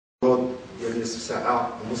ديال نصف ساعة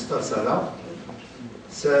مسترسلة.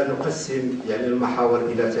 سنقسم المحاور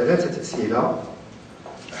إلى 3 أسئلة،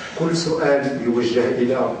 كل سؤال يوجه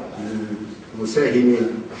إلى المساهمين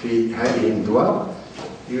في هذه الندوة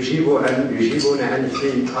يجيبون عن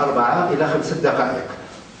في 4 إلى 5 دقائق،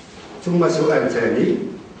 ثم سؤال ثاني،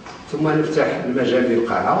 ثم نفتح المجال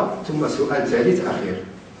للقاعة، ثم سؤال ثالث أخير.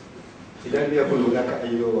 إذا لم يكن هناك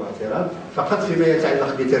أي اعتراض، فقط فيما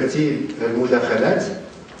يتعلق بترتيب المداخلات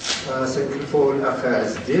سنكلفه الأخ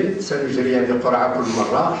عز الدين، سنجري قرعة كل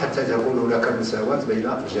مرة حتى تكون هناك مساواة بين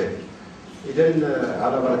الجميع. إذا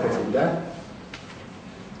على بركة الله،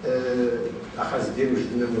 أخ عز الدين وجد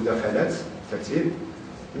لنا المداخلات ترتيب.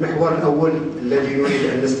 المحور الأول الذي نريد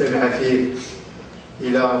أن نستمع فيه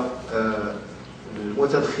إلى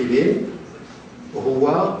المتدخلين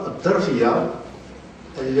هو الظرفية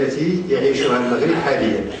التي يعيشها المغرب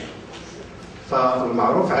حاليا.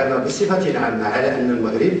 فالمعروف عنا بصفة عامة على أن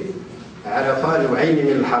المغرب عرف نوعين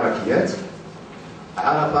من الحركيات.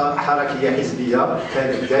 عرف حركية حزبية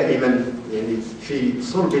كانت دائما في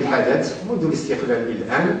صلب الحدث منذ الاستقلال إلى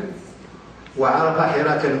الآن، وعرف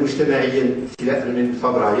حراكا مجتمعيا ابتداء من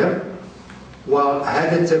فبراير،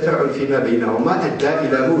 وهذا التفاعل فيما بينهما أدى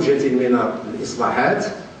إلى موجة من الإصلاحات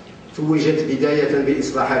توجت بداية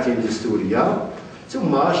بإصلاحات دستورية،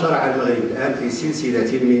 ثم شرع المغرب الآن في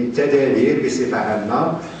سلسلة من التدابير بصفة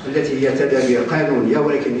عامة التي هي تدابير قانونية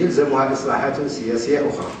ولكن يلزمها إصلاحات سياسية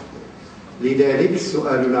أخرى. لذلك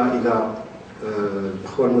سؤالنا إلى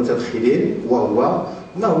الإخوة المتدخلين وهو: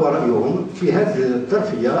 ما هو رأيهم في هذه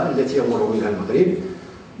الظرفية التي يمر منها المغرب؟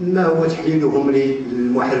 ما هو تحليلهم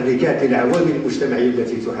للمحركات للعوامل المجتمعية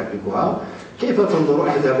التي تحركها؟ كيف تنظر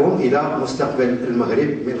أحدهم إلى مستقبل المغرب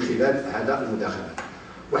من خلال هذا المداخلة؟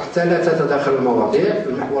 وحتى لا تتداخل المواضيع،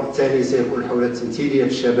 المحور الثاني سيكون حول تمثيلية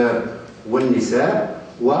الشباب والنساء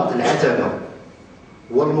والعتبة،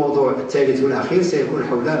 والموضوع الثالث والأخير سيكون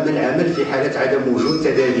حول ما العمل في حالة عدم وجود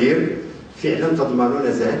تدابير فعلا تضمن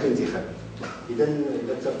نزاهة الانتخاب. إذا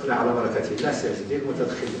اتفقنا على بركة الله، سي عز الدين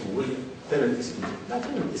المتدخل الأول. ثلاث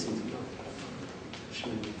اسم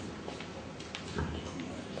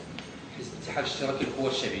الاتحاد الاشتراكي للقوى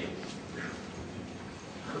الشعبية.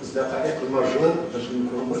 5 دقائق المرجو باش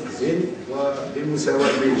نكونوا مركزين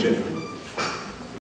وللمساواة بين الجميع.